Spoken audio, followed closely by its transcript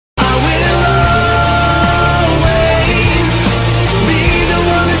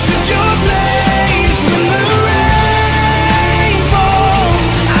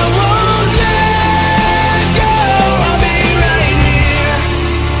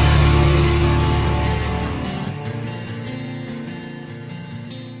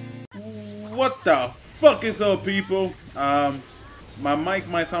What the fuck is up, people? My mic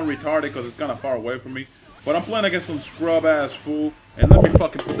might sound retarded because it's kind of far away from me, but I'm playing against some scrub ass fool. And let me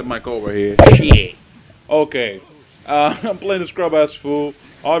fucking put the mic over here. Shit. Okay. I'm playing the scrub ass fool.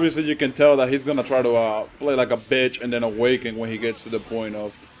 Obviously, you can tell that he's gonna try to play like a bitch and then awaken when he gets to the point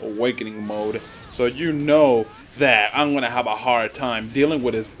of awakening mode. So you know that I'm gonna have a hard time dealing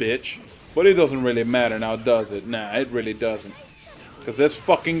with this bitch. But it doesn't really matter now, does it? Nah, it really doesn't. Because this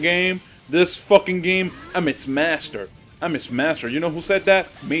fucking game, I'm its master. I'm its master. You know who said that?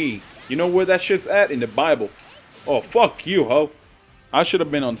 Me. You know where that shit's at? In the Bible. Oh, fuck you, ho. I should have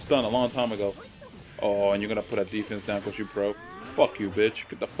been on stun a long time ago. Oh, and you're gonna put that defense down because you pro. Fuck you, bitch.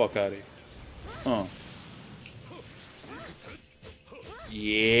 Get the fuck out of here. Huh.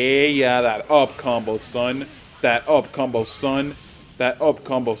 Yeah, that up combo, son. That up combo, son. That up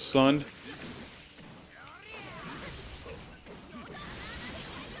combo, son.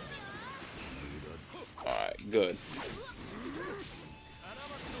 Alright, good.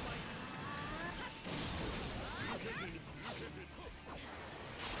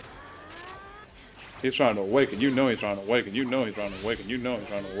 He's trying to awaken. You know he's trying to awaken. You know he's trying to awaken. You know he's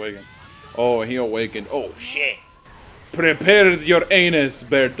trying to awaken. Oh, he awakened. Oh, shit. Prepare your anus,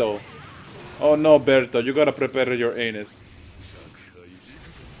 Berto. Oh, no, Berto. You gotta prepare your anus.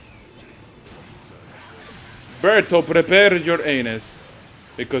 Berto, prepare your anus.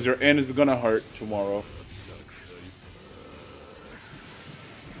 Because your anus is gonna hurt tomorrow.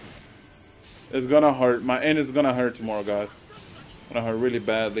 It's gonna hurt. My anus is gonna hurt tomorrow, guys. It's gonna hurt really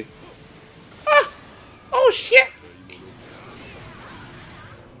badly. Oh, shit!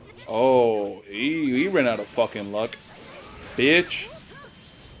 Oh, he ran out of fucking luck. Bitch.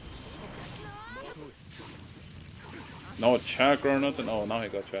 No chakra or nothing? Oh, now he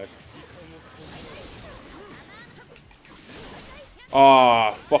got chakra.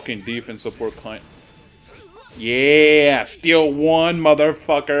 Ah, fucking defense support client. Yeah, still one,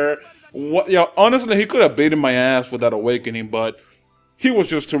 motherfucker. What? Yo, honestly, he could have beaten my ass with that awakening, but he was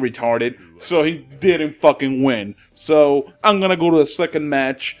just too retarded, so he didn't fucking win. So I'm gonna go to the second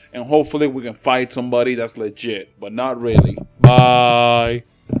match, and hopefully we can fight somebody that's legit, but not really. Bye.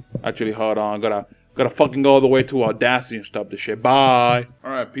 Actually, hold on. Gotta fucking go all the way to Audacity and stop this shit. Bye.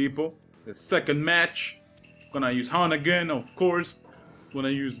 All right, people. The second match. Gonna use Han again, of course. Gonna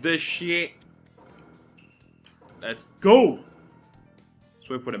use this shit. Let's go. Let's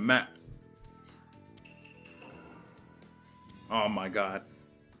wait for the map. Oh my god.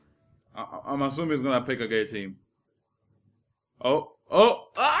 I'm assuming he's gonna pick a gay team. Oh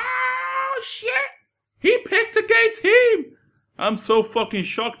shit! He picked a gay team! I'm so fucking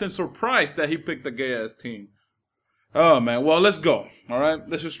shocked and surprised that he picked a gay ass team. Oh man, well let's go. Alright?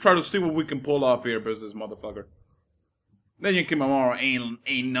 Let's just try to see what we can pull off here, business motherfucker. Then you come on,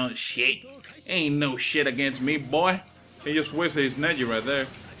 ain't no shit. Ain't no shit against me, boy. He just wasted his neji right there.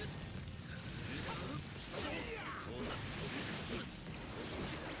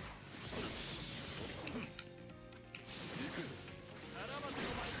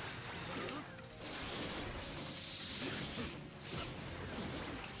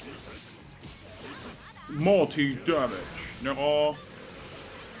 Multi-damage. No.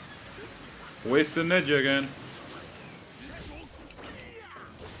 Wasting ninja again.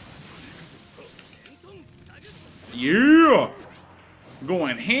 Yeah!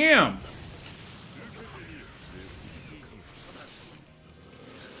 Going ham!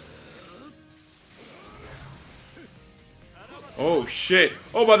 Oh shit.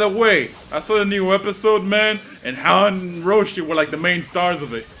 Oh, by the way, I saw the new episode, man, and Han and Roshi were like the main stars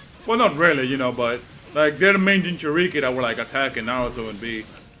of it. Well, not really, you know, but like they're the main Jinchuriki that were like attacking Naruto and B.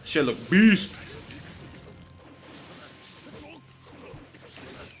 Shit look beast.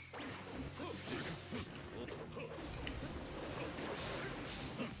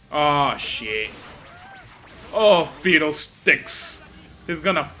 Oh shit. Oh, fetal sticks. He's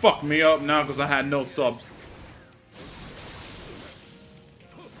gonna fuck me up now because I had no subs.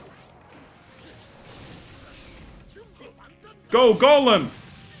 Go, Golem!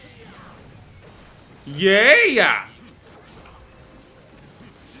 Yeah!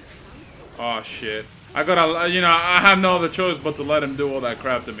 Oh shit. I gotta, you know, I have no other choice but to let him do all that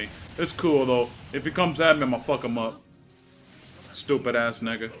crap to me. It's cool though. If he comes at me, I'ma fuck him up. Stupid ass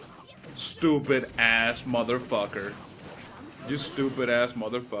nigga. Stupid ass motherfucker. You stupid ass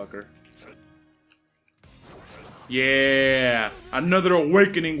motherfucker. Yeah! Another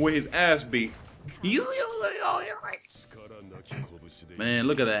awakening with his ass beat. Man,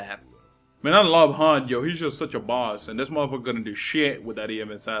 look at that. Man, I love Han, yo. He's just such a boss. And this motherfucker gonna do shit with that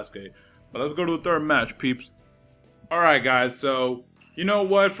EMS Sasuke. But let's go to the third match, peeps. Alright, guys. So, You know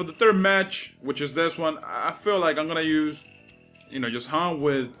what? For the third match, which is this one, I feel like I'm gonna use, you know, just Han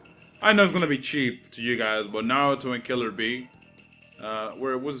with. I know it's gonna be cheap to you guys, but Naruto and Killer B.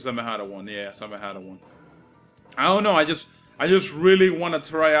 Where was the Samehada one? Yeah, Samehada one. I don't know. I just really want to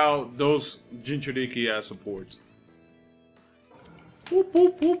try out those Jinchuriki as supports. Whoop,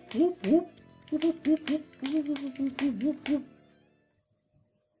 whoop, whoop, whoop, whoop. Whoop, whoop, whoop, whoop, whoop, whoop, whoop, whoop.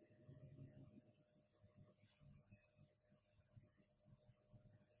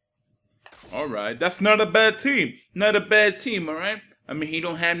 Alright, that's not a bad team. Not a bad team, alright? I mean, he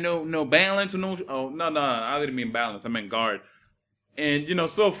don't have no balance or no... Oh, no, I didn't mean balance. I meant guard. And, you know,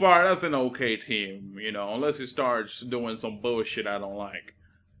 so far, that's an okay team, you know, unless he starts doing some bullshit I don't like.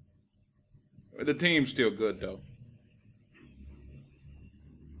 The team's still good, though.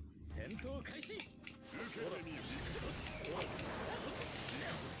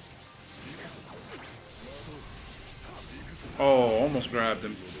 Oh, almost grabbed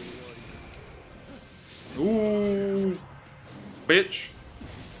him. Ooh, bitch.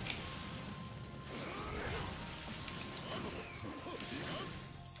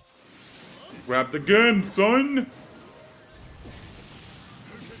 Grab the gun, son.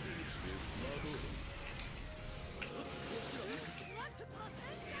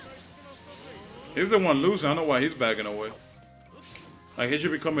 He's the one losing. I don't know why he's backing away. Like, he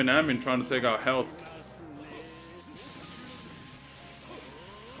should be coming at me and trying to take out health.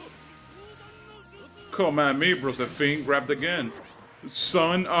 Come at me, Brosefine. Grab the gun.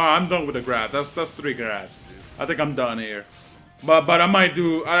 Son. Oh, I'm done with the grab. That's 3 grabs. I think I'm done here. But I might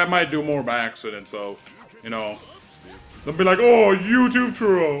do more by accident, so, you know. Don't be like, oh, YouTube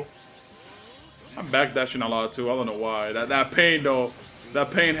troll. I'm backdashing a lot too. I don't know why. That pain though. That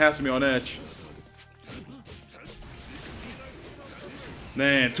pain has me on edge.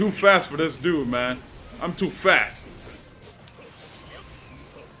 Man, too fast for this dude, man. I'm too fast.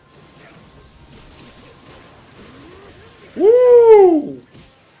 Woo!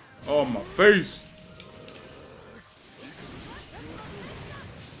 Oh, my face.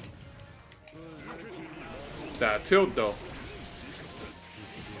 That tilt though.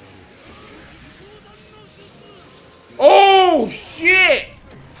 Oh shit!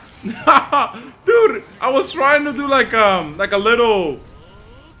 Dude, I was trying to do like a little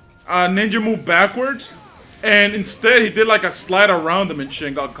ninja move backwards, and instead he did like a slide around him and shit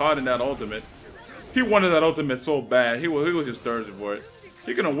and got caught in that ultimate. He wanted that ultimate so bad. He was just thirsty for it.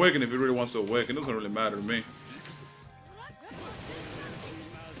 He can awaken if he really wants to awaken. It doesn't really matter to me.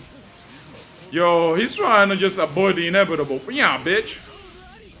 Yo, he's trying to just avoid the inevitable. Yeah, bitch.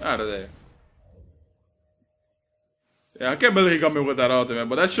 Out of there. Yeah, I can't believe he got me with that ultimate,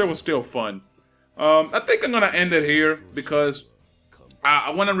 but that shit was still fun. I think I'm gonna end it here because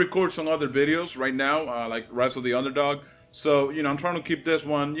I want to record some other videos right now, like Rise of the Underdog. So, you know, I'm trying to keep this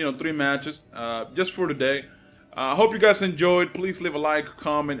one, you know, 3 matches, just for today. I hope you guys enjoyed. Please leave a like,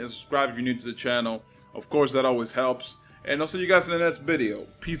 comment, and subscribe if you're new to the channel. Of course, that always helps. And I'll see you guys in the next video.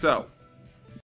 Peace out.